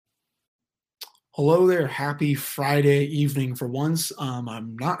Hello there. Happy Friday evening for once.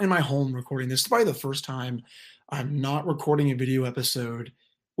 I'm not in my home recording this. It's probably the first time I'm not recording a video episode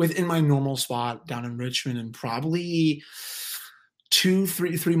within my normal spot down in Richmond in probably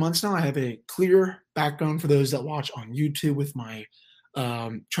three months now. I have a clear background for those that watch on YouTube with my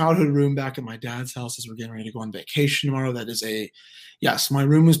childhood room back at my dad's house as we're getting ready to go on vacation tomorrow. Yes, my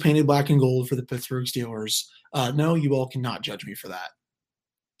room was painted black and gold for the Pittsburgh Steelers. No, you all cannot judge me for that.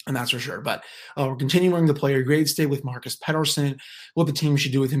 And that's for sure. But we're continuing the player grades today with Marcus Pettersson, what the team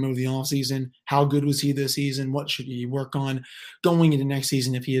should do with him over the offseason. How good was he this season? What should he work on going into next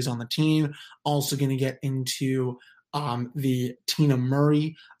season if he is on the team? Also going to get into the Tina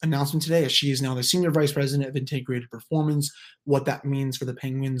Murray announcement today, as she is now the Senior Vice President of Integrated Performance, what that means for the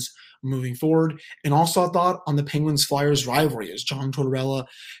Penguins moving forward. And also a thought on the Penguins-Flyers rivalry, as John Tortorella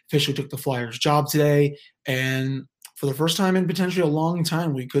officially took the Flyers job today. And for the first time in potentially a long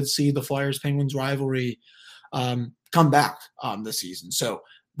time, we could see the Flyers-Penguins rivalry come back this season. So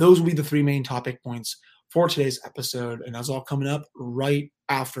those will be the three main topic points for today's episode, and that's all coming up right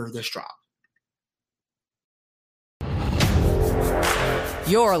after this drop.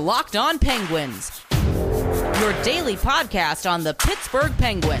 You're Locked On Penguins, your daily podcast on the Pittsburgh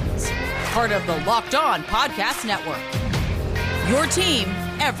Penguins, part of the Locked On Podcast Network, your team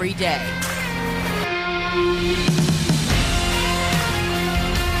every day.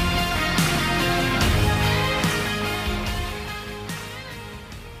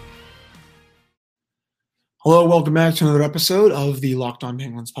 Hello, welcome back to another episode of the Locked On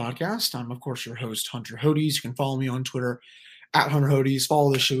Penguins podcast. I'm, of course, your host, Hunter Hodes. You can follow me on Twitter at Hunter Hodes.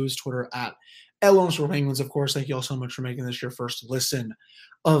 Follow the show's Twitter at @Penguins. Of course, thank you all so much for making this your first listen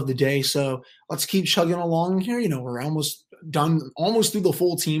of the day. So let's keep chugging along here. We're almost done, almost through the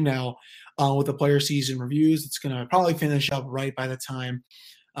full team now with the player season reviews. It's going to probably finish up right by the time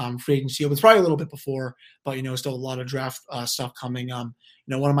free agency opens, probably a little bit before, but still a lot of draft stuff coming.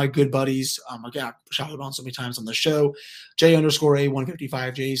 One of my good buddies, again, shouted on so many times on the show,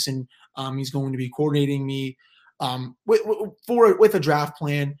 J_A155 Jason. He's going to be coordinating me with a draft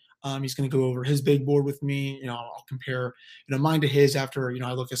plan. He's going to go over his big board with me. I'll compare, mine to his after,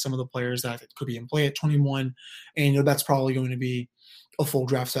 I look at some of the players that could be in play at 21, and that's probably going to be a full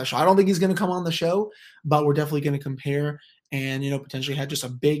draft session. I don't think he's going to come on the show, but we're definitely going to compare and, potentially had just a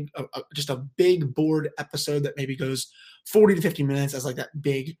big board episode that maybe goes 40 to 50 minutes as like that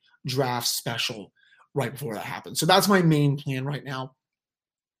big draft special right before that happens. So that's my main plan right now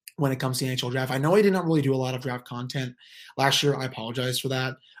when it comes to the NHL draft. I know I did not really do a lot of draft content last year. I apologize for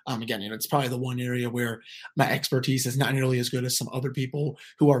that. Again, it's probably the one area where my expertise is not nearly as good as some other people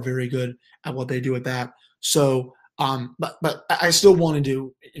who are very good at what they do at that. So, but I still want to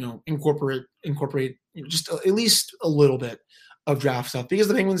do, incorporate just at least a little bit of draft stuff because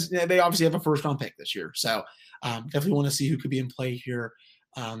the Penguins, they obviously have a first round pick this year. So definitely want to see who could be in play here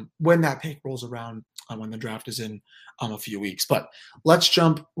when that pick rolls around, when the draft is in a few weeks. But let's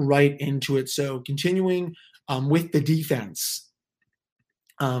jump right into it. So continuing with the defense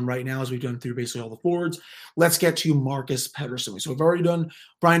right now, as we've done through basically all the forwards, let's get to Marcus Pettersson. So we've already done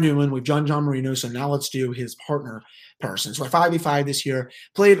Brian Newman, we've done John Marino, so now let's do his partner, Pettersson. So at 5v5 this year,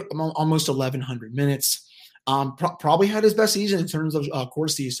 played almost 1,100 minutes. Probably had his best season in terms of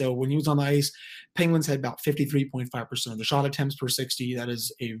Corsi. So when he was on the ice, Penguins had about 53.5% of the shot attempts per 60. That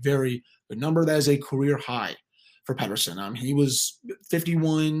is a very good number. That is a career high for Pettersson. He was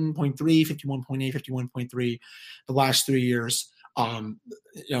 51.3, 51.8, 51.3 the last 3 years.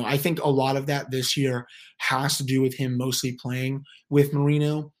 I think a lot of that this year has to do with him mostly playing with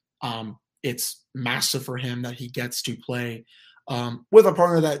Marino. It's massive for him that he gets to play with a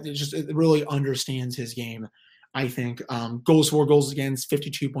partner that just really understands his game. I think goals for, goals against,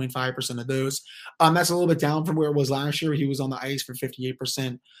 52.5% of those. That's a little bit down from where it was last year. He was on the ice for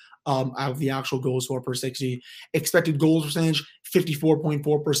 58% out of the actual goals for per 60. Expected goals percentage,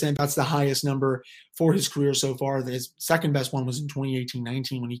 54.4%. That's the highest number for his career so far. His second best one was in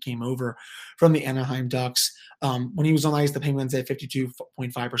 2018-19 when he came over from the Anaheim Ducks. When he was on the ice, the Penguins had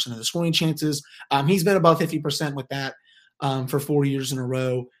 52.5% of the scoring chances. He's been above 50% with that for 4 years in a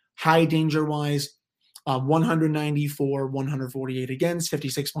row. High danger-wise, 194, 148 against,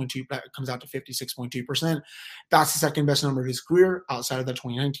 56.2, that comes out to 56.2%. That's the second best number of his career outside of the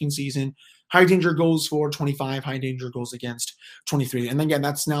 2019 season. High danger goals for 25, high danger goals against 23. And again,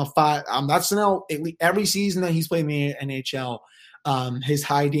 that's now five. That's now every season that he's played in the NHL, his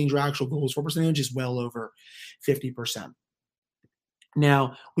high danger actual goals for percentage is well over 50%.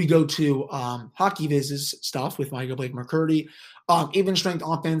 Now we go to Hockey Viz's stuff with Michael Blake McCurdy. Even strength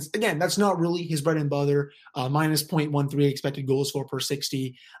offense, again, that's not really his bread and butter. Minus 0.13 expected goals for per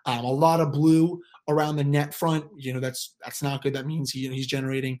 60. A lot of blue around the net front. That's not good. That means he's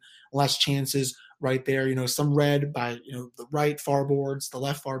generating less chances right there. Some red by the right far boards, the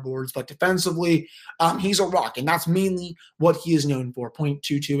left far boards, but defensively, he's a rock, and that's mainly what he is known for.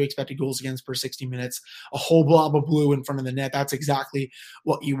 0.22 expected goals against per 60 minutes. A whole blob of blue in front of the net. That's exactly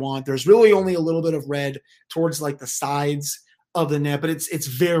what you want. There's really only a little bit of red towards like the sides of the net, but it's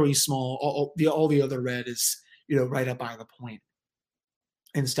very small. All the other red is right up by the point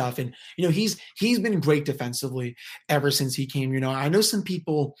and stuff. And he's been great defensively ever since he came. I know some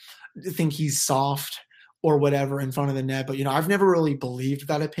people think he's soft or whatever in front of the net, but I've never really believed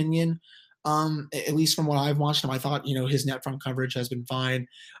that opinion. At least from what I've watched him, I thought his net front coverage has been fine.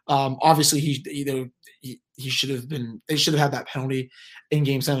 Obviously, he should have been. They should have had that penalty in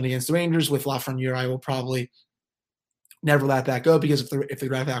Game 7 against the Rangers with Lafreniere. I will probably never let that go, because if the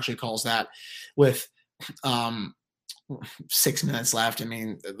ref actually calls that with 6 minutes left, I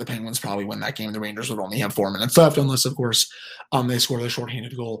mean, the Penguins probably win that game. The Rangers would only have 4 minutes left, unless, of course, they score the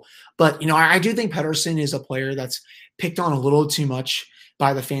shorthanded goal. But I do think Pettersson is a player that's picked on a little too much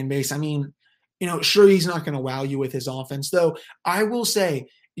by the fan base. I mean, sure, he's not going to wow you with his offense, though. I will say,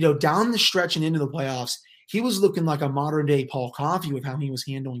 down the stretch and into the playoffs, he was looking like a modern day Paul Coffey with how he was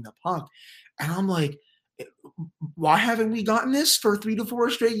handling the puck. And I'm like, why haven't we gotten this for 3 to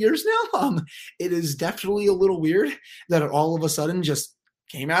 4 straight years now? It is definitely a little weird that it all of a sudden just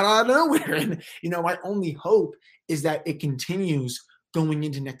came out of nowhere. And, my only hope is that it continues going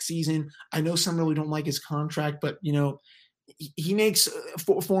into next season. I know some really don't like his contract, but, he makes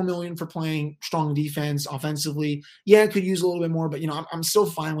 $4 million for playing strong defense offensively. Yeah, it could use a little bit more, but, I'm still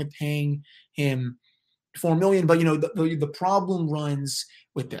fine with paying him $4 million. But, the problem runs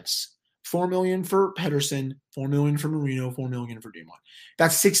with this. $4 million for Pettersson, $4 million for Marino, $4 million for Dumont.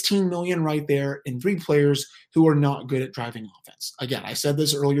 That's $16 million right there in 3 players who are not good at driving offense. Again, I said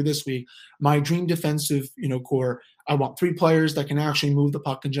this earlier this week. My dream defensive, core, I want 3 players that can actually move the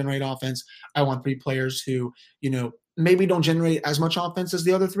puck and generate offense. I want 3 players who, maybe don't generate as much offense as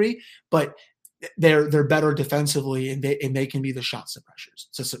the other 3, but they're better defensively, and they can be the shot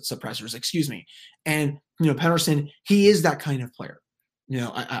suppressors. Excuse me. And Pettersson, he is that kind of player.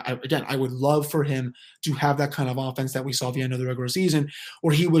 I would love for him to have that kind of offense that we saw at the end of the regular season,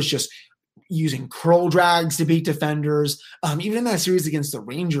 where he was just using curl drags to beat defenders. Even in that series against the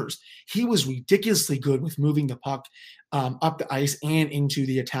Rangers, he was ridiculously good with moving the puck up the ice and into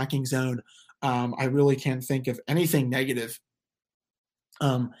the attacking zone. I really can't think of anything negative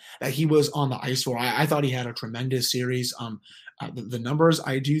that he was on the ice for. I thought he had a tremendous series. The numbers,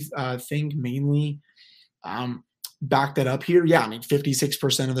 I do think, mainly back that up here. Yeah, I mean,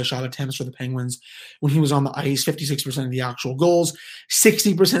 56% of the shot attempts for the Penguins when he was on the ice, 56% of the actual goals,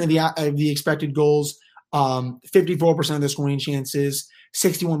 60% of the expected goals, 54% of the scoring chances,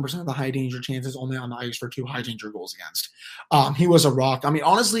 61% of the high danger chances, only on the ice for 2 high danger goals against. He was a rock. I mean,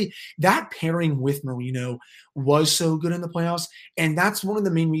 honestly, that pairing with Marino was so good in the playoffs, and that's one of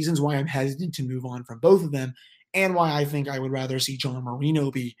the main reasons why I'm hesitant to move on from both of them, and why I think I would rather see John Marino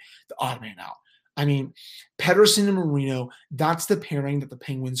be the odd man out. I mean, Pettersson and Marino, that's the pairing that the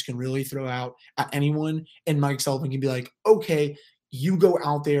Penguins can really throw out at anyone, and Mike Sullivan can be like, okay, you go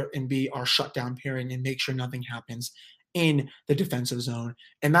out there and be our shutdown pairing and make sure nothing happens in the defensive zone.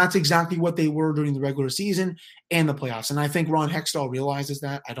 And that's exactly what they were during the regular season and the playoffs. And I think Ron Hextall realizes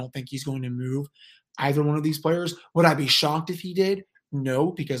that. I don't think he's going to move either one of these players. Would I be shocked if he did?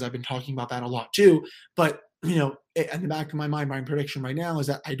 No, because I've been talking about that a lot too. But, in the back of my mind, my prediction right now is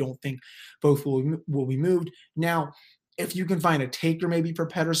that I don't think both will be moved. Now, if you can find a taker maybe for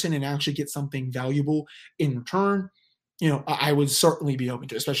Pettersson and actually get something valuable in return, I would certainly be open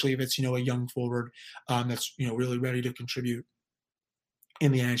to it, especially if it's, a young forward that's, really ready to contribute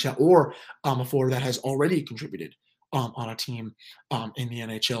in the NHL, or a forward that has already contributed on a team in the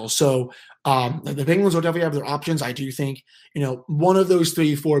NHL. So the Penguins will definitely have their options. I do think, one of those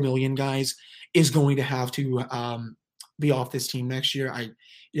 3-4 million guys is going to have to be off this team next year.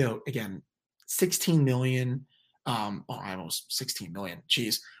 Again, 16 million, almost 16 million.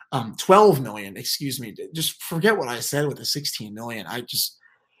 Geez. 12 million, excuse me. Just forget what I said with the 16 million. I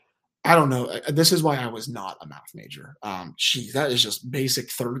don't know. This is why I was not a math major. That is just basic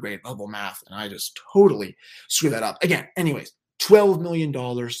 3rd grade level math, and I just totally screwed that up. Again, anyways, $12 million.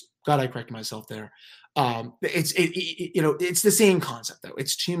 God, I corrected myself there. It's the same concept though.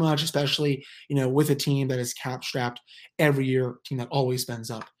 It's too much, especially, with a team that is cap strapped every year, team that always spends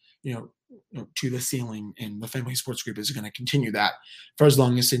up, to the ceiling, and the Fenway Sports Group is going to continue that for as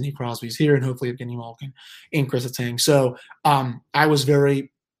long as Sidney Crosby's here, and hopefully Evgeny Malkin and Chris Letang. So I was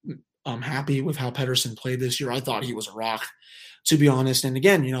very happy with how Pettersson played this year. I thought he was a rock, to be honest. And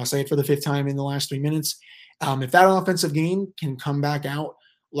again, I'll say it for the fifth time in the last 3 minutes. If that offensive game can come back out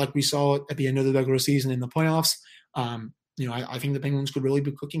like we saw at the end of the regular season in the playoffs, I think the Penguins could really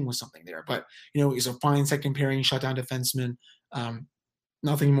be cooking with something there. But, he's a fine second pairing shutdown defenseman.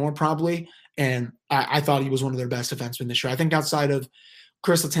 Nothing more probably. And I thought he was one of their best defensemen this year. I think outside of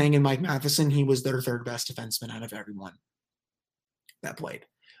Chris Letang and Mike Matheson, he was their third best defenseman out of everyone that played,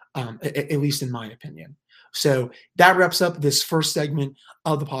 at least in my opinion. So that wraps up this first segment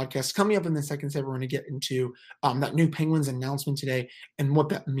of the podcast. Coming up in the second segment, we're going to get into that new Penguins announcement today and what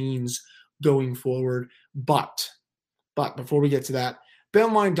that means going forward. But before we get to that,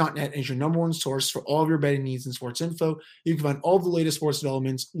 BetOnline.net is your number one source for all of your betting needs and sports info. You can find all of the latest sports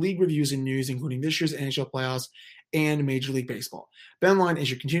developments, league reviews, and news, including this year's NHL playoffs and Major League Baseball. BetOnline is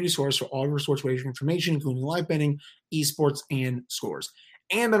your continued source for all of your sports wagering information, including live betting, esports, and scores.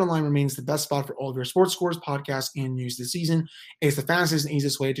 And BetOnline remains the best spot for all of your sports scores, podcasts, and news this season. It's the fastest and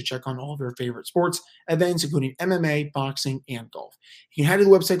easiest way to check on all of your favorite sports events, including MMA, boxing, and golf. You can head to the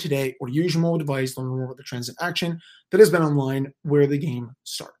website today or use your mobile device to learn more about the trends in action that is BetOnline, where the game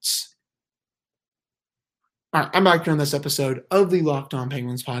starts. All right, I'm back here on this episode of the Locked On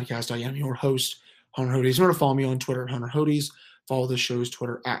Penguins podcast. I am your host, Hunter Hodes. Remember to follow me on Twitter, Hunter Hodes. Follow the show's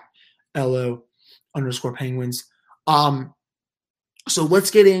Twitter at LO_Penguins. So let's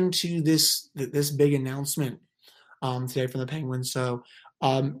get into this big announcement today from the Penguins. So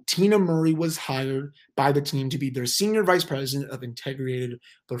Tina Murray was hired by the team to be their senior vice president of integrated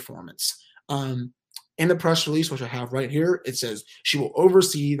performance. In the press release, which I have right here, it says she will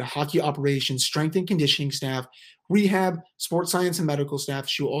oversee the hockey operations, strength and conditioning staff, rehab, sports science, and medical staff.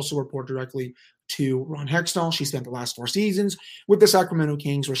 She will also report directly to Ron Hextall. She spent the last 4 seasons with the Sacramento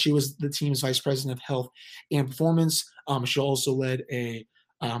Kings, where she was the team's vice president of health and performance. She also led a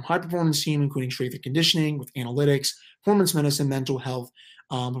high-performance team, including strength and conditioning with analytics, performance medicine, mental health,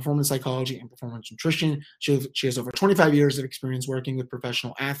 performance psychology, and performance nutrition. She has over 25 years of experience working with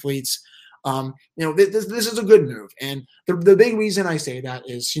professional athletes. This is a good move. And the big reason I say that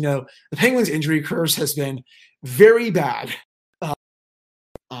is, the Penguins' injury curse has been very bad.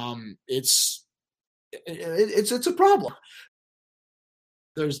 It's a problem.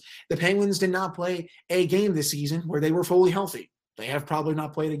 The Penguins did not play a game this season where they were fully healthy. They have probably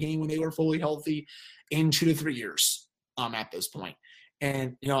not played a game when they were fully healthy in 2 to 3 years at this point.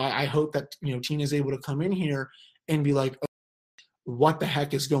 And, I hope that, Tina is able to come in here and be like, what the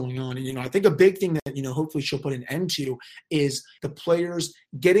heck is going on? And, I think a big thing that, hopefully she'll put an end to is the players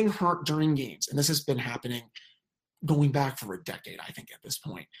getting hurt during games. And this has been happening going back for a decade, I think, at this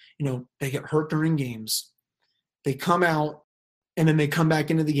point. They get hurt during games, they come out, and then they come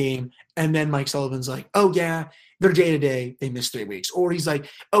back into the game, and then Mike Sullivan's like, oh, yeah, they're day-to-day, they miss 3 weeks. Or he's like,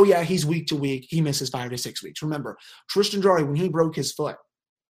 oh, yeah, he's week-to-week, he misses 5 to 6 weeks. Remember, Tristan Jarry, when he broke his foot,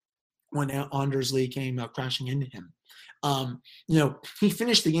 when Anders Lee came crashing into him, he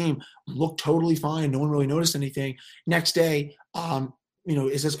finished the game, looked totally fine, no one really noticed anything. Next day,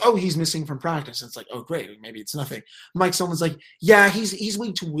 it says, oh, he's missing from practice. It's like, oh, great, maybe it's nothing. Mike Sullivan's like, yeah, he's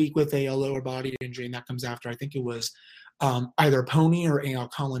week to week with a lower body injury, and that comes after, I think it was either Pony or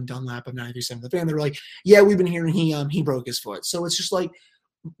Colin Dunlap of 93.7 The Fan. They were like, yeah, we've been hearing he broke his foot. So it's just like,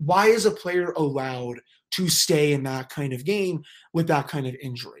 why is a player allowed to stay in that kind of game with that kind of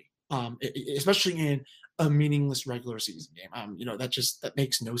injury, especially in a meaningless regular season game? That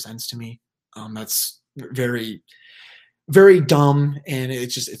makes no sense to me. That's very, very dumb, and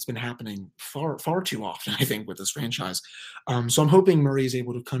it's been happening far too often, I think, with this franchise. So I'm hoping Murray is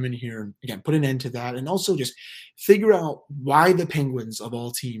able to come in here and, again, put an end to that, and also just figure out why the Penguins, of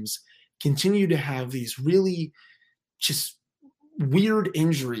all teams, continue to have these really just weird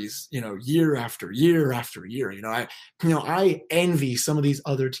injuries, year after year after year. I envy some of these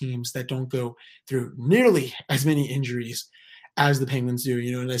other teams that don't go through nearly as many injuries as the Penguins do.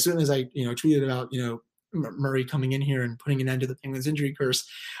 And as soon as I, tweeted about, Murray coming in here and putting an end to the Penguins injury curse,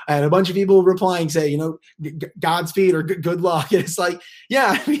 I had a bunch of people replying, say, Godspeed or good luck. And it's like,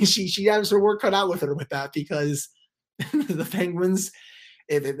 yeah, I mean, she has her work cut out with her with that, because the Penguins,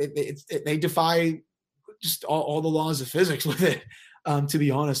 they defy just all the laws of physics with it, to be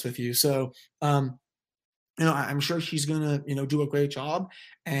honest with you. So, I'm sure she's going to, do a great job.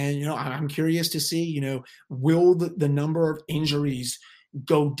 And, I'm curious to see, will the number of injuries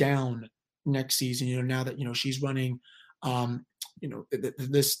go down next season, now that, she's running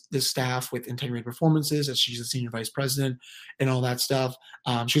this staff with Integrated Performances, as she's the senior vice president and all that stuff.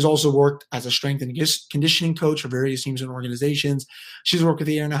 She's also worked as a strength and conditioning coach for various teams and organizations. She's worked with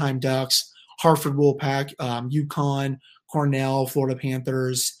the Anaheim Ducks, Hartford Wolfpack, UConn, Cornell, Florida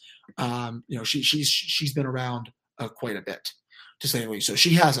Panthers. She's been around quite a bit, to say the least. So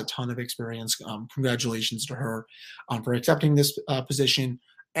she has a ton of experience. Congratulations to her for accepting this position.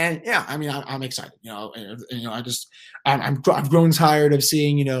 And yeah, I mean, I'm excited. I've grown tired of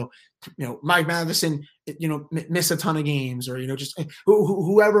seeing Mike Matheson miss a ton of games, or just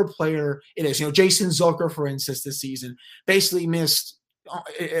whoever player it is. Jason Zucker, for instance, this season basically missed.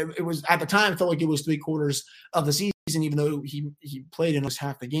 It was at the time felt like it was 3/4 of the season, even though he played in almost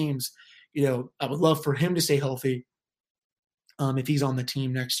half the games. I would love for him to stay healthy if he's on the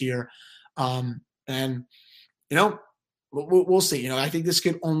team next year. We'll see. I think this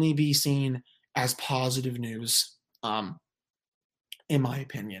could only be seen as positive news, in my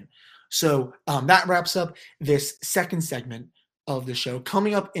opinion. So that wraps up this second segment of the show.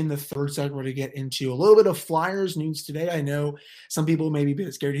 Coming up in the third segment, we're going to get into a little bit of Flyers news today. I know some people may be a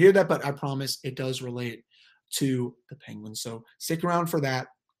bit scared to hear that, but I promise it does relate to the Penguins. So stick around for that.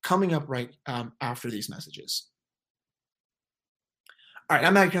 Coming up right after these messages. All right,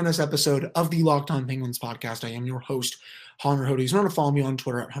 I'm back on this episode of the Locked On Penguins podcast. I am your host, Hunter Hodes. Remember to follow me on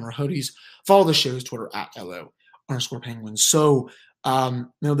Twitter at Hunter Hodes. Follow the show's Twitter at LO_Penguins. So,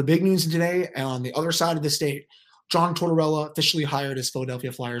 the big news today, on the other side of the state, John Tortorella officially hired as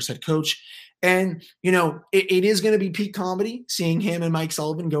Philadelphia Flyers head coach. And, it is going to be peak comedy seeing him and Mike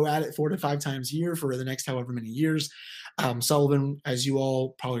Sullivan go at it 4 to 5 times a year for the next however many years. Sullivan, as you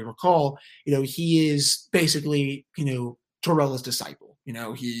all probably recall, he is basically, Tortorella's disciple.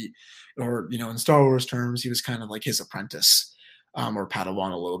 In Star Wars terms, he was kind of like his apprentice, or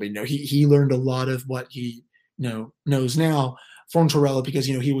Padawan a little bit. He learned a lot of what he knows now from Tortorella, because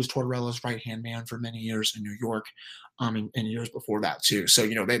he was Tortorella's right-hand man for many years in New York, and years before that too. So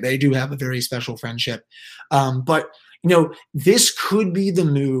they do have a very special friendship. But this could be the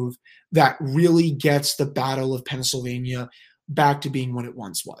move that really gets the Battle of Pennsylvania back to being what it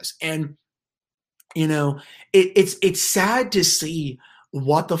once was. And it's sad to see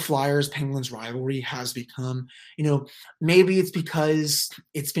what the Flyers-Penguins rivalry has become. Maybe it's because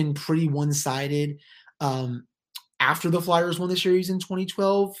it's been pretty one-sided after the Flyers won the series in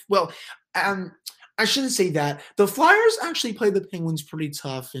 2012. Well, I shouldn't say that. The Flyers actually played the Penguins pretty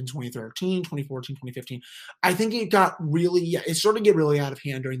tough in 2013, 2014, 2015. I think it started to get really out of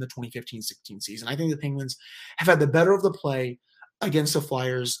hand during the 2015-16 season. I think the Penguins have had the better of the play against the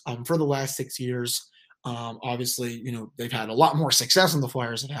Flyers for the last 6 years. Obviously, they've had a lot more success than the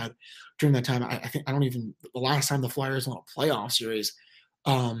Flyers have had during that time. The last time the Flyers won a playoff series,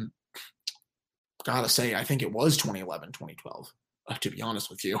 gotta say, I think it was 2011, 2012, to be honest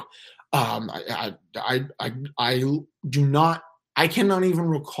with you. I cannot even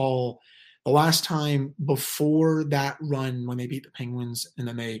recall the last time before that run when they beat the Penguins and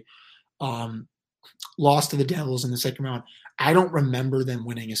then they lost to the Devils in the second round. I don't remember them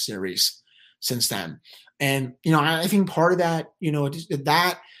winning a series since then. And, I think part of that,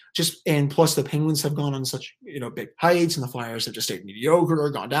 and plus the Penguins have gone on such, big heights, and the Flyers have just stayed mediocre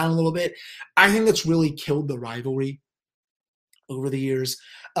or gone down a little bit. I think that's really killed the rivalry over the years.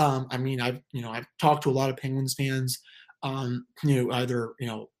 I've talked to a lot of Penguins fans, either,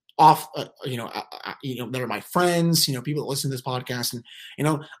 off, that are my friends, people that listen to this podcast, and,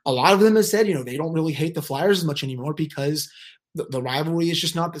 a lot of them have said, they don't really hate the Flyers as much anymore because the rivalry is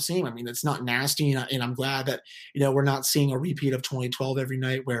just not the same. It's not nasty, and I'm glad that, we're not seeing a repeat of 2012 every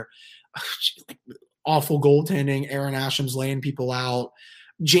night where awful goaltending, Aaron Ashham's laying people out,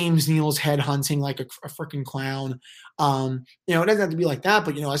 James Neal's head hunting like a freaking clown. It doesn't have to be like that,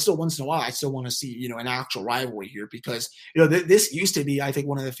 but, I still, once in a while, I still want to see, an actual rivalry here because, this used to be, I think,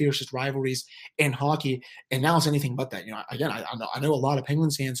 one of the fiercest rivalries in hockey, and now it's anything but that. Again, I know a lot of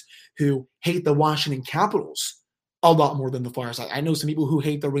Penguins fans who hate the Washington Capitals a lot more than the Flyers. I know some people who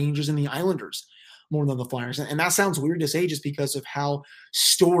hate the Rangers and the Islanders more than the Flyers. And that sounds weird to say just because of how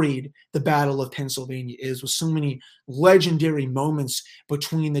storied the Battle of Pennsylvania is, with so many legendary moments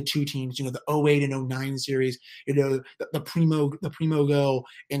between the two teams, the 08 and 09 series, the Primo goal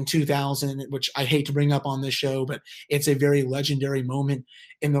in 2000, which I hate to bring up on this show, but it's a very legendary moment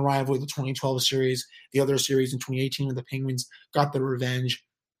in the rivalry, the 2012 series, the other series in 2018 when the Penguins got the revenge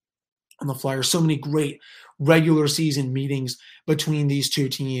on the Flyers. So many great regular season meetings between these two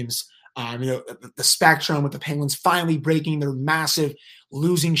teams. The spectrum with the Penguins finally breaking their massive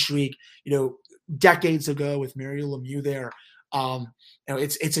losing streak, decades ago with Mario Lemieux there,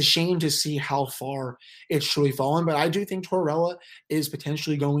 It's a shame to see how far it's truly fallen, but I do think Tortorella is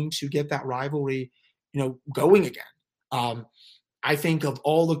potentially going to get that rivalry, going again. I think of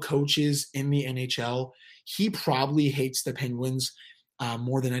all the coaches in the NHL, he probably hates the Penguins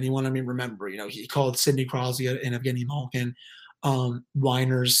more than anyone. I mean, remember, he called Sidney Crosby and Evgeny Malkin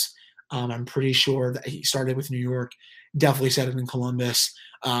whiners. I'm pretty sure that he started with New York. Definitely said it in Columbus.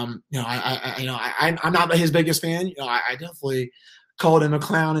 I'm not his biggest fan. I definitely called him a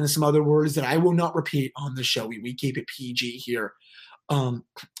clown and some other words that I will not repeat on the show. We keep it PG here on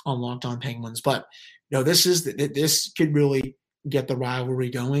Locked On Penguins. But this could really get the rivalry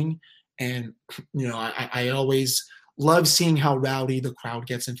going. And I always love seeing how rowdy the crowd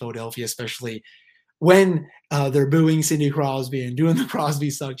gets in Philadelphia, especially when they're booing Sidney Crosby and doing the Crosby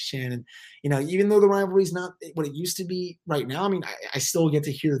sucks chant. And, even though the rivalry is not what it used to be right now, I mean, I still get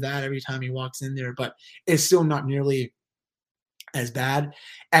to hear that every time he walks in there, but it's still not nearly as bad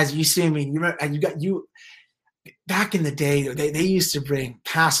as you see. I mean, you back in the day, they used to bring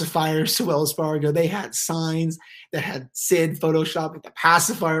pacifiers to Wells Fargo. They had signs that had Sid photoshopped with the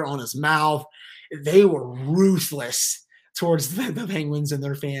pacifier on his mouth. They were ruthless towards the Penguins and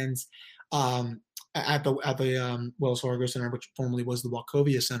their fans. At the Wells Fargo Center, which formerly was the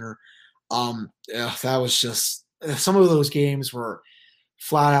Wachovia Center. That was just some of those games were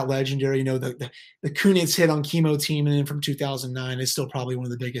flat out legendary. The Kunitz hit on Chemo Timonen from 2009 is still probably one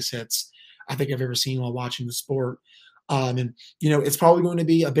of the biggest hits I think I've ever seen while watching the sport. It's probably going to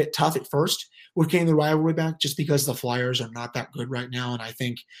be a bit tough at first with getting the rivalry back, just because the Flyers are not that good right now, and I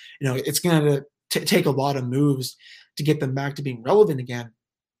think it's going to take a lot of moves to get them back to being relevant again.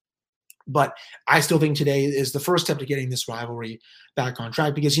 But I still think today is the first step to getting this rivalry back on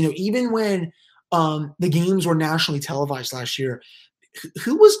track, because, even when the games were nationally televised last year,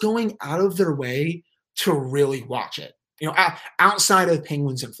 who was going out of their way to really watch it? Outside of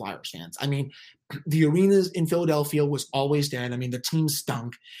Penguins and Flyers fans. I mean, the arenas in Philadelphia was always dead. I mean, the team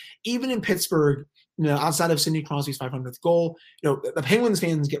stunk. Even in Pittsburgh, outside of Sidney Crosby's 500th goal, the Penguins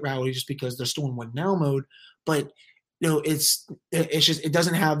fans get rowdy just because they're still in win now mode. But it's just, it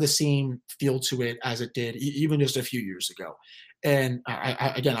doesn't have the same feel to it as it did even just a few years ago. And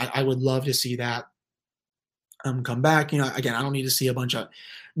I would love to see that come back. Again, I don't need to see a bunch of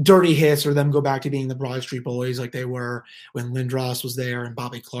dirty hits or them go back to being the Broad Street Bullies like they were when Lindros was there and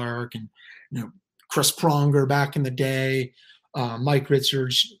Bobby Clark and Chris Pronger back in the day, Mike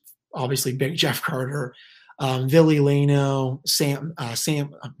Richards, obviously Big Jeff Carter, Ville Leno, Simone Gagne,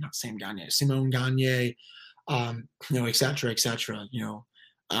 et cetera.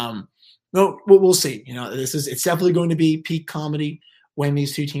 We'll see. It's definitely going to be peak comedy when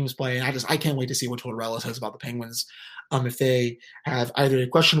these two teams play, and I can't wait to see what Tortorella says about the Penguins. If they have either a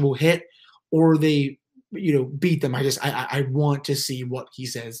questionable hit or they beat them, I want to see what he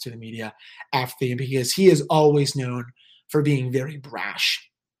says to the media after the game, because he is always known for being very brash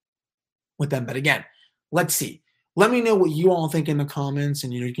with them. But again, let's see. Let me know what you all think in the comments,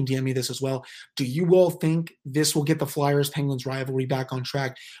 and you can DM me this as well. Do you all think this will get the Flyers-Penguins rivalry back on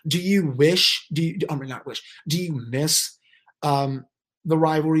track? Do you miss the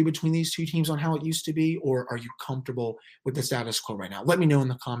rivalry between these two teams on how it used to be, or are you comfortable with the status quo right now? Let me know in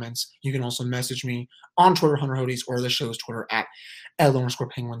the comments. You can also message me on Twitter, Hunter Hodes, or the show's Twitter at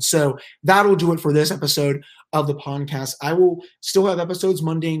 @L_Penguins. So that'll do it for this episode of the podcast. I will still have episodes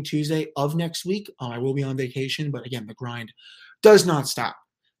Monday and Tuesday of next week. I will be on vacation, but again, the grind does not stop,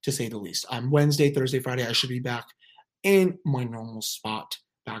 to say the least. On Wednesday, Thursday, Friday, I should be back in my normal spot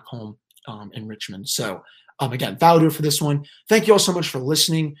back home in Richmond. So again, that'll do it for this one. Thank you all so much for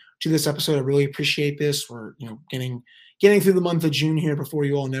listening to this episode. I really appreciate this. We're getting through the month of June here before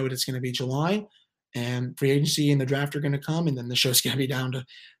you all know it. It's going to be July, and free agency and the draft are going to come, and then the show's going to be down to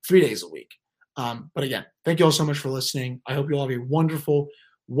 3 days a week. But again, thank you all so much for listening. I hope you all have a wonderful,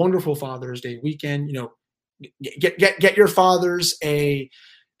 wonderful Father's Day weekend. Get your fathers a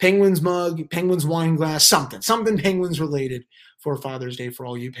Penguins mug, Penguins wine glass, something Penguins related for Father's Day for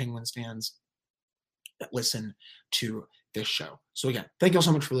all you Penguins fans that listen to this show. So again, thank you all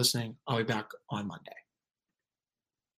so much for listening. I'll be back on Monday.